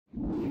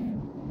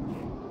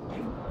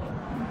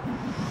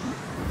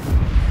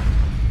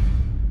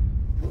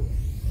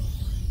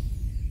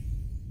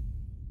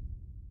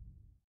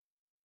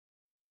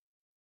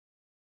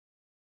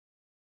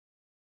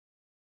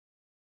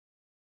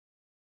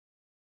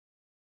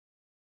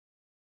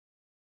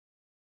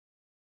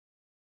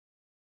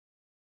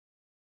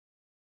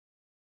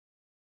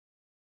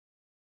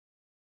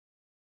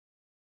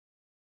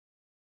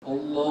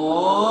अल्लाहु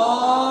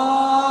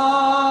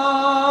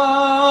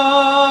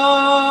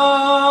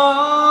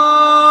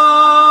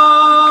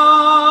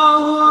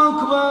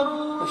अकबर,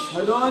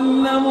 अशहदु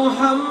अन्ना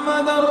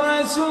मुहम्मदर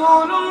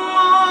रसूलुल्लाह।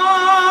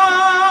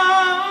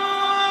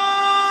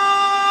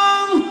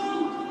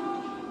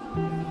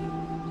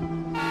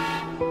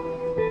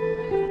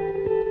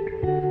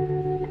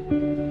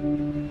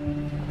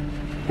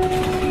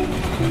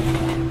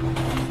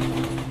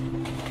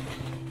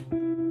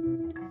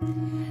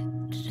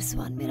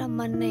 रिजवान, मेरा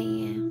मन नहीं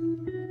है।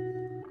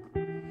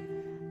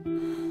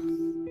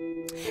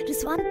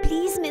 रिजवान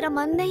प्लीज, मेरा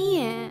मन नहीं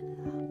है।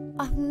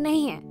 अब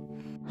नहीं है।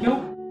 क्यों?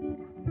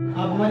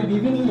 आप हमारी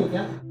बीवी नहीं हो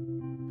क्या?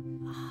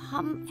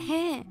 हम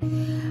हैं,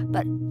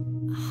 पर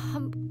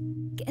हम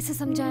कैसे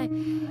समझाएं?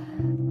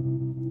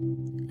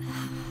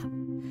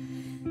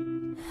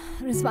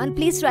 रिजवान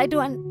प्लीज ट्राई टू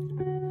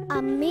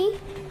अम्मी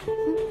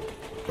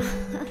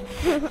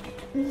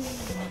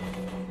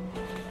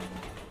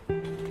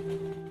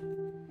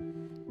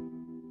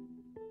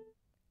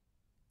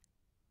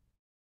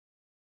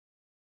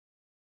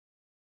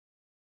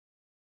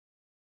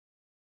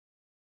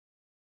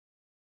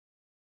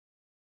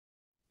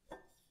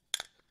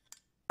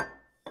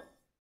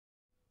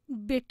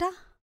बेटा,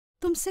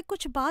 तुमसे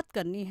कुछ बात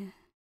करनी है।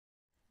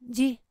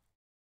 जी।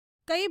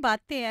 कई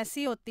बातें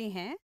ऐसी होती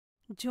हैं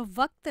जो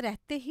वक्त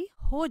रहते ही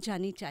हो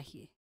जानी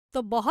चाहिए,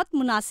 तो बहुत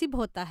मुनासिब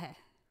होता है।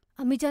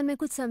 अम्मी जान, मैं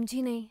कुछ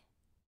समझी नहीं।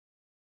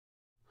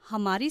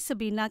 हमारी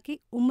सबीना की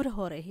उम्र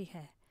हो रही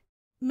है।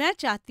 मैं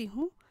चाहती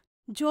हूँ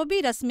जो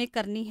भी रस्में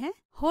करनी है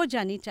हो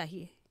जानी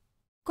चाहिए।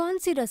 कौन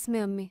सी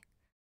रस्में अम्मी?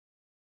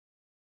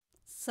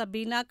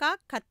 सबीना का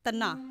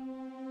खतना।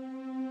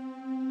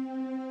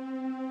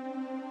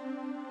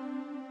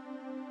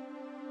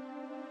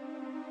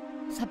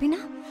 सबीना,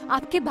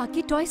 आपके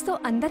बाकी टॉयज तो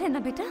अंदर है ना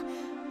बेटा?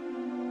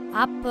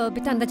 आप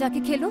बेटा अंदर जाके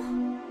खेलो।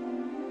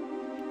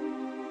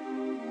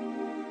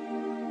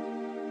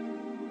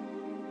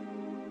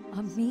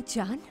 अम्मी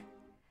जान,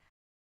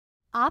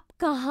 आप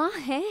कहाँ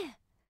हैं?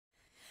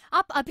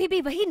 आप अभी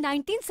भी वही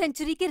 19th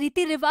सेंचुरी के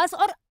रीति रिवाज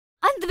और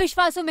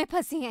अंधविश्वासों में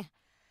फंसी हैं।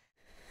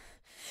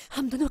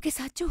 हम दोनों के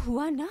साथ जो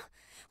हुआ ना,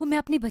 वो मैं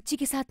अपनी बच्ची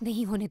के साथ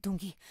नहीं होने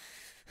दूंगी।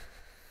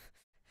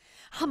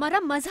 हमारा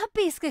मजहब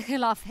भी इसके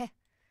खिलाफ है।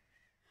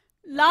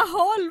 ला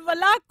हौल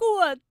वला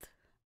कुव्वत,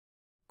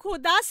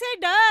 खुदा से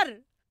डर।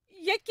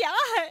 ये क्या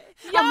है?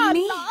 या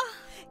अम्मी, अल्लाह।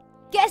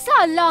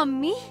 कैसा अल्लाह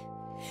अम्मी?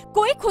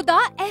 कोई खुदा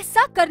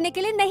ऐसा करने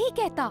के लिए नहीं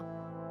कहता।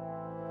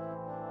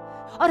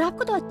 और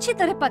आपको तो अच्छी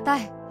तरह पता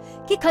है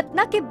कि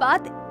खतना के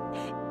बाद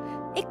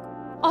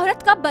एक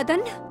औरत का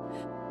बदन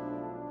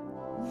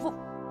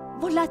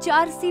वो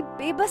लाचार सी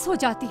बेबस हो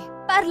जाती है,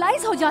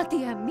 पैरालाइज हो जाती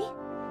है। अम्मी,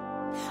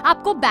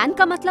 आपको बैन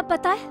का मतलब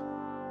पता है?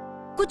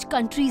 कुछ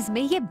कंट्रीज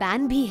में ये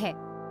बैन भी है।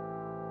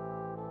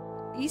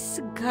 इस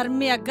घर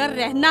में अगर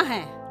रहना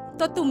है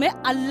तो तुम्हें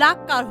अल्लाह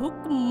का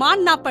हुक्म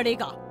मानना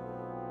पड़ेगा।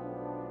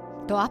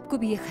 तो आपको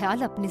भी ये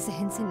ख्याल अपने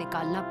जहन से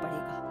निकालना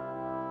पड़ेगा।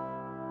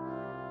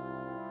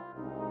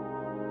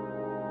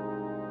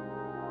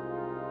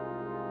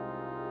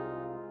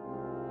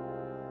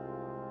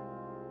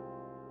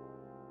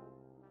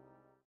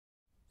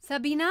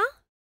 सबीना,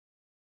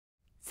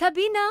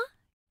 सबीना,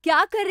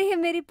 क्या कर रही है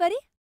मेरी परी?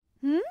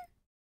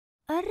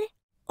 अरे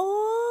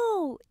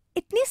ओ,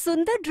 इतनी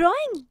सुंदर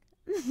ड्राइंग।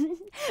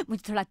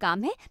 मुझे थोड़ा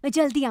काम है, मैं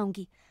जल्दी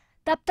आऊंगी।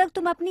 तब तक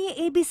तुम अपनी ये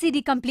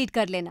ABCD कंप्लीट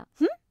कर लेना।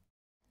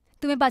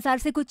 तुम्हें बाजार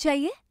से कुछ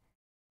चाहिए?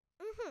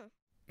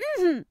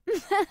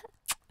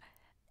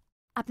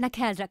 अपना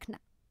ख्याल रखना।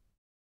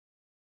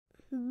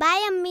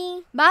 बाय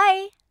अम्मी।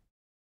 बाय।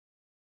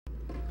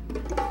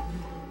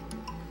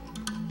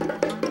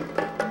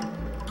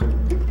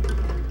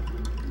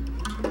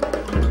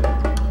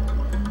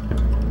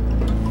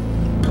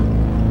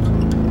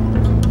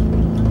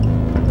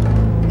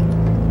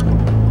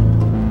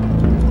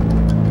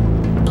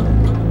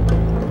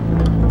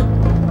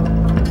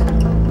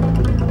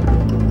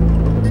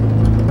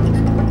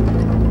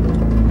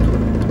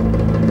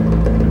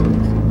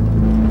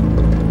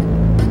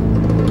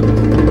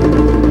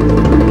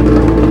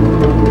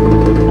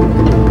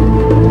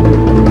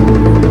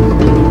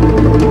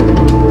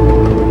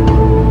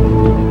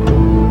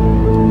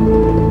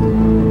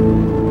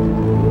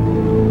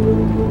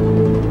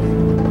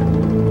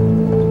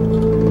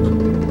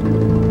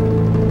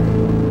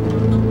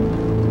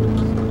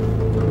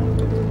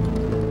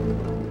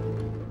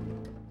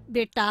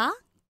 बेटा,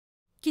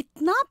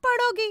 कितना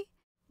पढ़ोगी?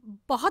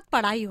 बहुत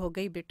पढ़ाई हो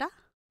गई बेटा।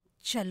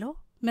 चलो,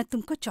 मैं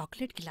तुमको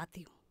चॉकलेट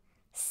खिलाती हूँ।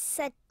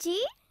 सच्ची?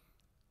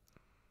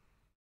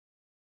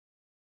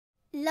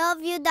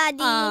 लव यू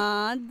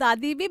दादी।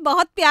 दादी भी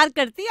बहुत प्यार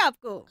करती है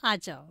आपको। आ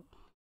जाओ,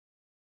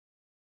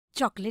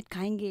 चॉकलेट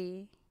खाएंगे।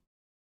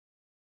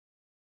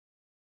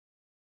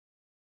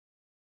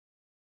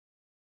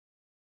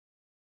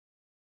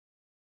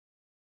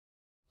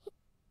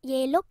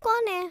 ये लोग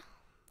कौन है?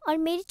 और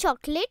मेरी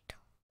चॉकलेट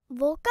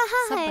वो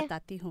कहाँ सब है?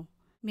 बताती हूँ।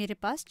 मेरे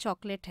पास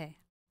चॉकलेट है,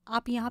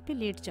 आप यहाँ पे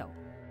लेट जाओ,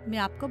 मैं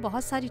आपको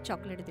बहुत सारी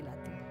चॉकलेट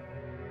दिलाती हूँ।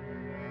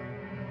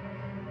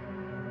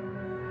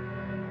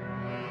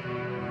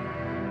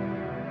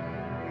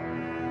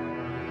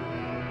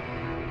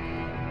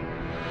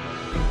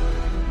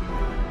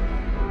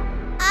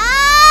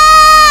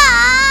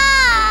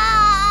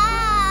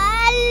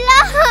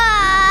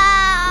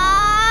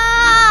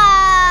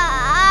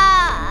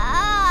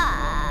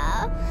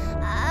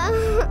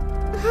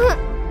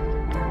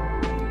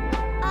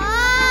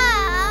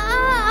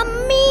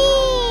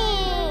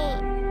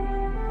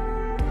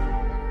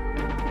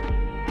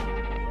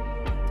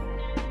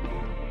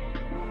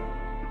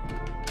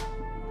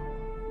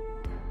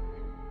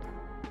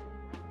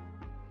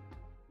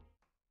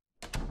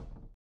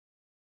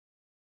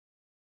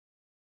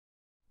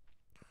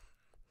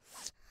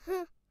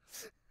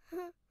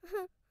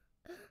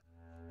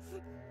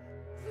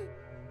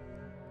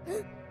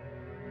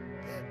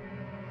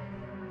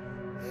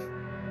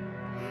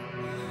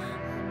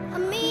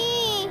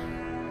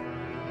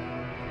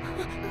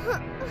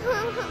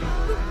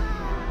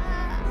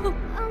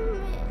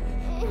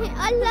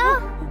 अल्लाह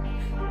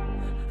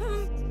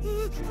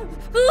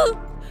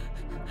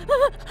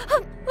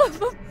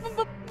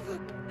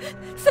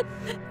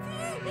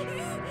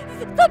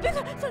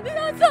सबीना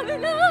सबीना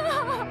सबीना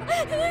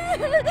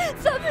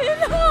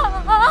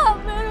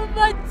मेरा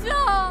बच्चा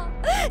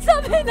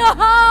सबीना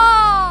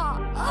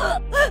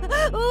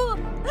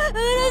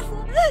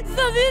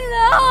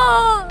सबीना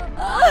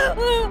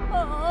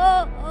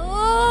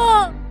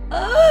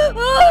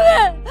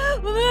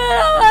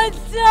मेरा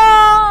बच्चा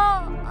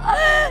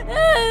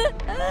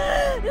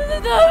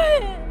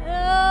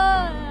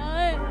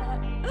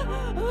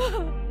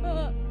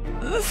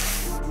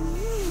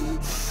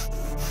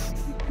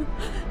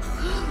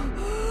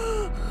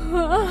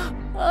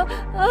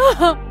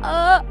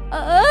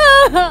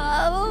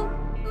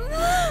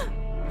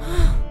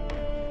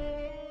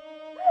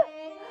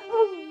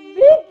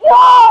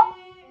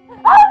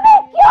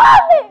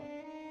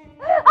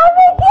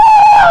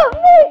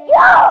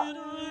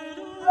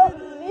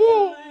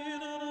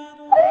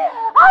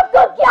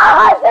आपको क्या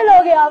हासिल हो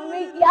गया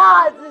अम्मी? क्या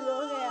हासिल हो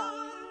गया?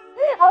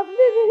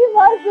 आपने मेरी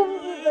मासूम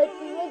सी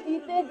बच्ची को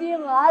जीते जी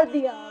मार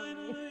दिया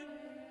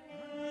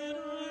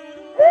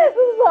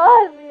अम्मी,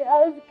 मार दिया,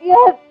 उसकी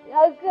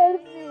हत्या कर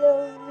दी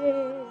अम्मी।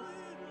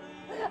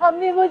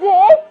 अम्मी मुझे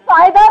एक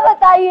फायदा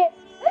बताइए,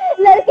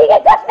 लड़की के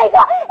कटने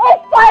का एक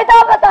फायदा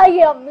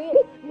बताइए अम्मी,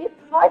 एक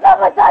फायदा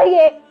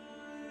बताइए।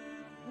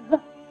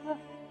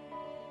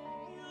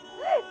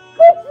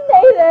 कुछ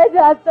नहीं रह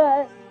जाता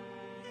है,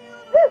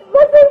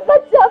 बस एक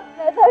बच्चा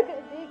पैदा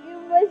करने की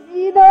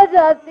मशीन हो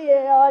जाती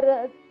है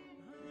औरत।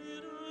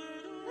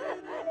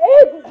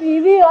 एक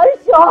बीवी और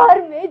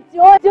शौहर में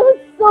जो जो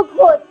सुख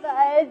होता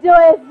है, जो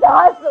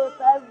एहसास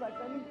होता है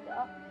बदन का,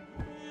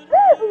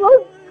 वो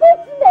कुछ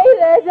नहीं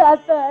रह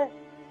जाता है।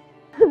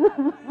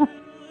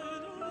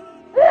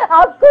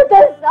 आपको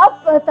तो सब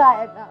पता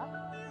है ना,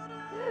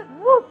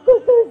 आपको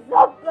तो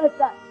सब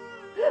पता है,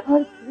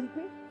 और फिर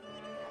भी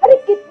अरे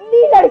कितनी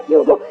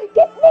लड़कियों को,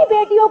 कितनी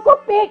बेटियों को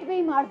पेट में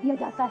ही मार दिया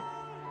जाता है,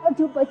 और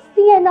जो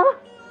बचती है ना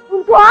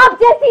उनको आप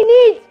जैसी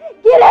नीच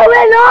गिरे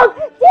हुए लोग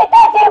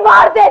जीते जी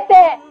मार देते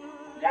हैं।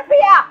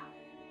 रफिया,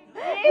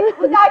 ये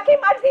खुदा की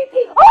मर्जी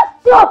थी। और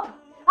चुप,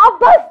 आप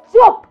बस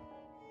चुप।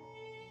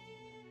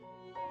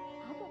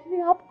 आप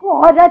अपने आप को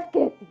औरत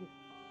कहती है,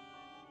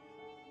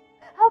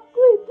 आपको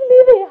इतनी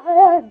भी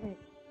हया नहीं।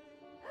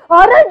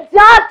 औरत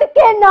जात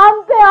के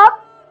नाम पे आप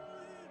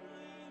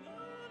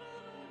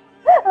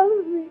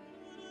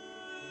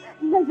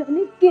न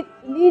जाने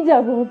कितनी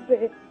जगहों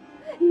पे,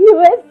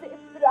 यूएसए,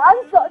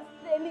 फ्रांस,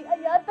 ऑस्ट्रेलिया,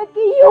 यहाँ तक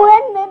कि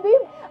यूएन में भी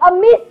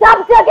अम्मी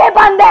सब जगह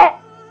बंद है।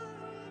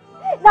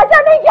 न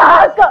जाने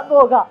यहाँ कब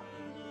होगा।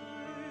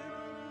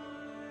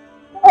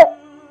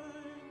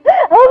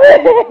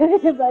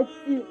 मेरी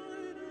बच्ची,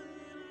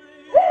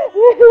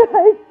 मेरी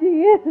बच्ची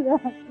ये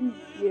राती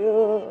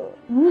क्यों?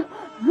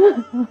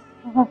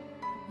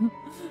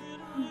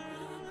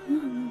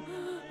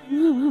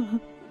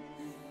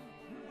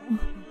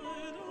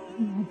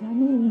 न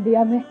जाने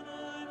इंडिया में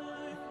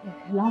इसके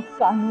खिलाफ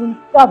कानून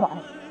कब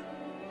आए।